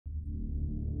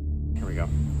go.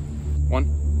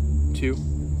 1, 2,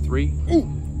 3.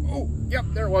 Oh, yep,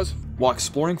 there it was. While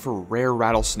exploring for rare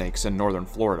rattlesnakes in northern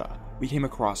Florida, we came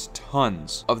across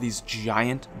tons of these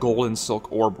giant golden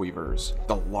silk orb weavers,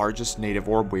 the largest native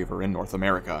orb weaver in North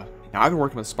America. Now, I've been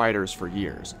working with spiders for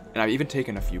years, and I've even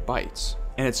taken a few bites,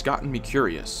 and it's gotten me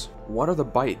curious. What are the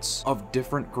bites of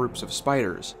different groups of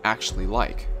spiders actually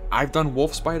like? I've done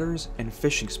wolf spiders and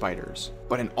fishing spiders,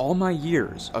 but in all my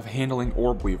years of handling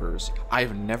orb weavers,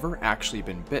 I've never actually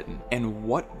been bitten. And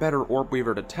what better orb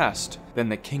weaver to test than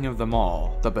the king of them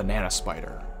all, the banana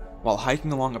spider? While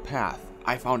hiking along a path,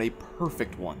 I found a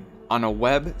perfect one on a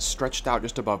web stretched out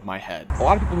just above my head. A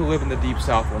lot of people who live in the deep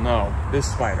south will know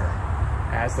this spider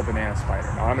as the banana spider.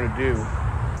 Now what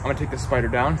I'm gonna take this spider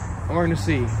down, and we're gonna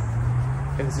see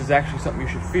if this is actually something you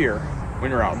should fear when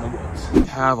you're out in the woods.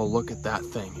 Have a look at that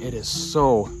thing. It is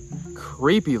so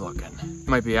creepy looking. You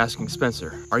might be asking,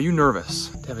 Spencer, are you nervous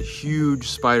to have a huge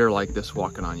spider like this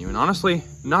walking on you? And honestly,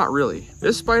 not really.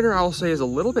 This spider, I'll say, is a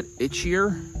little bit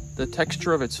itchier. The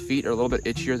texture of its feet are a little bit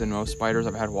itchier than most spiders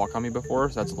I've had walk on me before,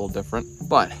 so that's a little different.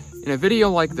 But in a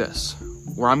video like this,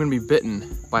 where I'm gonna be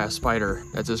bitten by a spider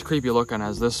that's as creepy looking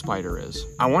as this spider is,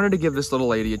 I wanted to give this little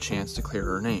lady a chance to clear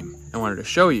her name. I wanted to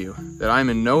show you that I'm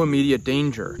in no immediate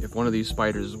danger if one of these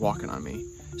spiders is walking on me.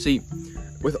 See,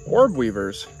 with orb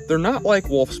weavers, they're not like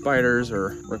wolf spiders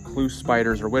or recluse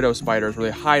spiders or widow spiders where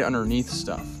they hide underneath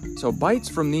stuff. So bites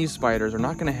from these spiders are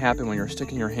not gonna happen when you're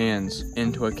sticking your hands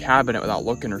into a cabinet without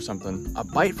looking or something. A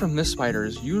bite from this spider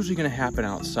is usually gonna happen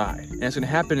outside. And it's gonna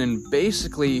happen in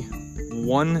basically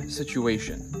one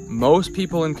situation. Most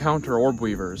people encounter orb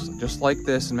weavers, just like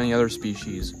this and many other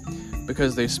species,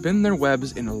 because they spin their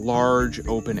webs in large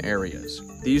open areas.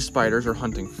 These spiders are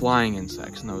hunting flying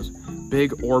insects, and those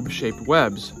big orb-shaped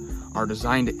webs are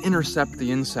designed to intercept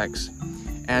the insects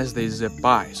as they zip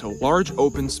by. So large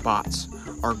open spots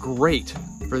are great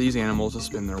for these animals to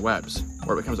spin their webs.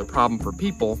 Where it becomes a problem for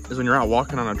people is when you're out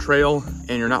walking on a trail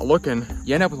and you're not looking,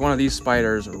 you end up with one of these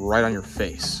spiders right on your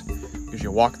face. Because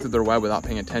you walk through their web without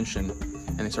paying attention,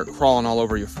 and they start crawling all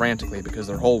over you frantically because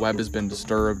their whole web has been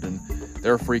disturbed, and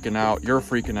they're freaking out, you're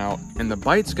freaking out. And the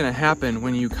bite's gonna happen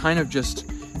when you kind of just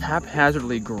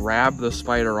haphazardly grab the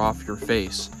spider off your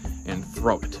face and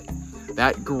throw it.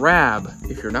 That grab,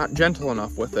 if you're not gentle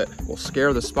enough with it, will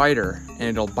scare the spider, and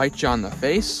it'll bite you on the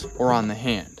face or on the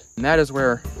hand. And that is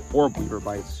where orb weaver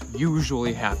bites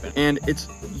usually happen. And it's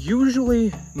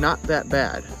usually not that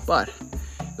bad, but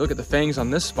look at the fangs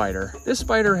on this spider. This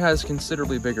spider has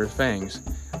considerably bigger fangs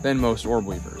than most orb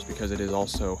weavers because it is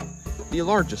also the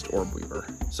largest orb weaver.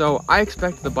 So I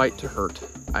expect the bite to hurt.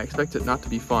 I expect it not to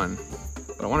be fun,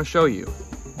 but I want to show you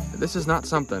that this is not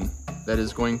something that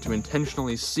is going to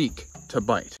intentionally seek to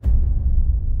bite.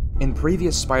 In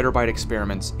previous spider bite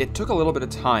experiments, it took a little bit of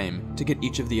time to get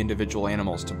each of the individual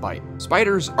animals to bite.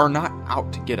 Spiders are not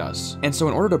out to get us, and so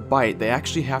in order to bite, they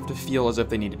actually have to feel as if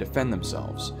they need to defend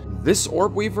themselves. This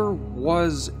orb weaver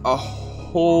was a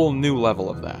whole new level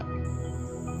of that.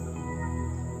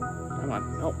 Come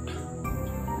on, no.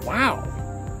 Wow.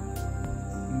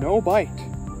 No bite.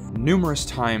 Numerous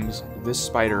times, this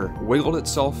spider wiggled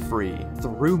itself free,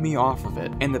 threw me off of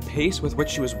it, and the pace with which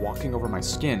she was walking over my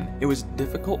skin, it was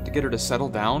difficult to get her to settle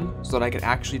down so that I could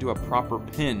actually do a proper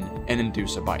pin and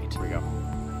induce a bite. Here we go.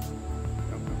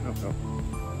 No.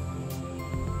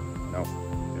 No.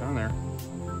 Get on there.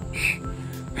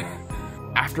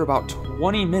 After about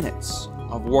 20 minutes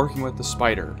of working with the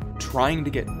spider, trying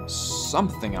to get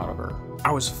something out of her,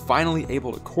 I was finally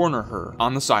able to corner her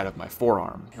on the side of my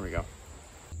forearm. Here we go.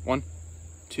 1,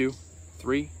 2,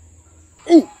 3.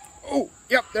 Ooh! Oh,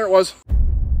 yep, there it was.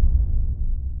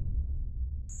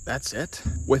 That's it.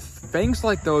 With fangs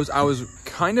like those, I was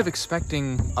kind of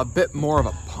expecting a bit more of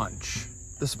a punch.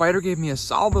 The spider gave me a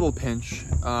solid little pinch,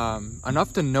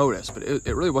 enough to notice, but it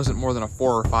really wasn't more than a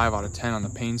 4 or 5 out of 10 on the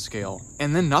pain scale.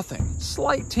 And then nothing.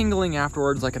 Slight tingling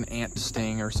afterwards, like an ant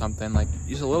sting or something, like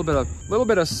just a little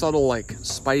bit of subtle, like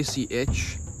spicy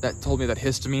itch that told me that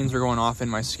histamines were going off in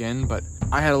my skin. But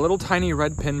I had a little tiny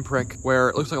red pinprick where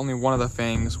it looks like only one of the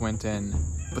fangs went in,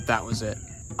 but that was it.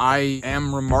 I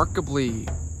am remarkably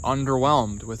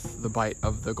underwhelmed with the bite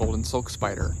of the golden silk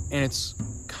spider, and it's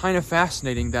kind of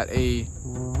fascinating that a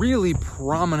really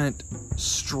prominent,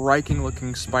 striking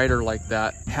looking spider like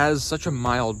that has such a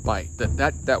mild bite.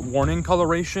 That warning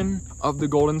coloration of the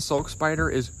golden silk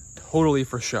spider is totally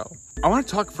for show. I want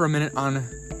to talk for a minute on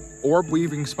orb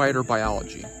weaving spider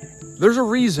biology. There's a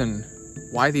reason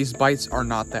why these bites are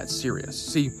not that serious.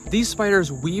 See, these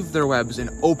spiders weave their webs in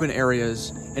open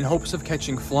areas in hopes of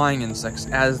catching flying insects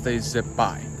as they zip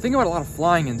by. Think about a lot of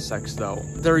flying insects though.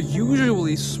 They're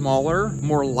usually smaller,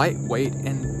 more lightweight,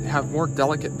 and have more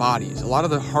delicate bodies. A lot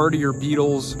of the hardier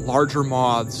beetles, larger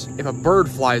moths, if a bird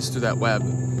flies through that web,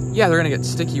 yeah, they're gonna get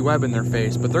sticky web in their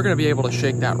face, but they're gonna be able to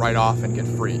shake that right off and get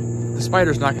free. The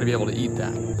spider's not gonna be able to eat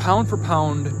that. Pound for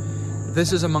pound,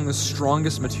 this is among the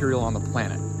strongest material on the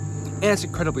planet. And it's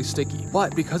incredibly sticky.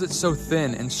 But because it's so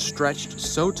thin and stretched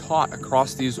so taut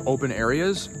across these open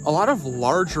areas, a lot of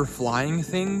larger flying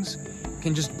things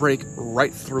can just break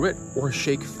right through it or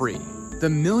shake free. The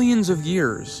millions of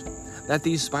years that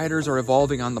these spiders are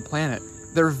evolving on the planet,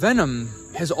 their venom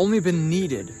has only been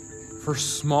needed for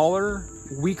smaller,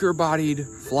 weaker-bodied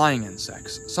flying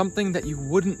insects, something that you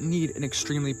wouldn't need an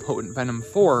extremely potent venom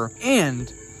for.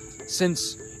 And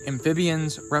since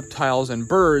amphibians, reptiles, and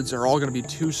birds are all going to be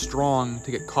too strong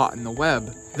to get caught in the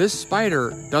web, this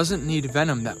spider doesn't need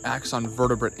venom that acts on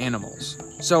vertebrate animals.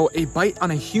 So a bite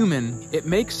on a human, it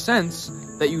makes sense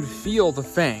that you'd feel the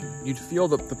fang, you'd feel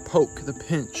the poke, the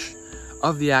pinch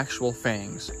of the actual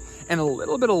fangs, and a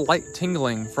little bit of light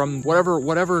tingling from whatever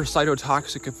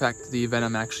cytotoxic effect the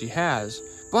venom actually has.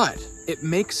 But it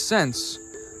makes sense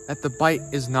that the bite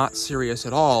is not serious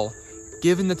at all,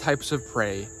 given the types of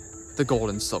prey the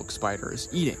golden silk spider is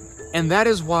eating. And that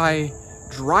is why,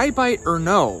 dry bite or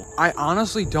no, I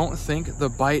honestly don't think the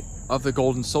bite of the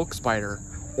golden silk spider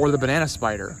or the banana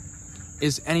spider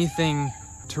is anything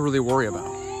to really worry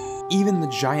about. Even the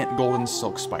giant golden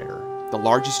silk spider, the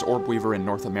largest orb weaver in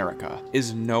North America,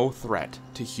 is no threat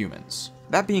to humans.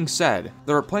 That being said,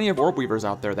 there are plenty of orb weavers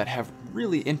out there that have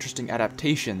really interesting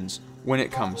adaptations when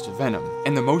it comes to venom.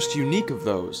 And the most unique of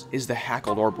those is the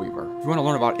hackled orb weaver. If you want to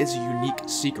learn about its unique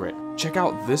secret, check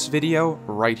out this video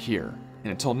right here.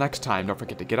 And until next time, don't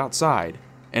forget to get outside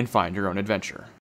and find your own adventure.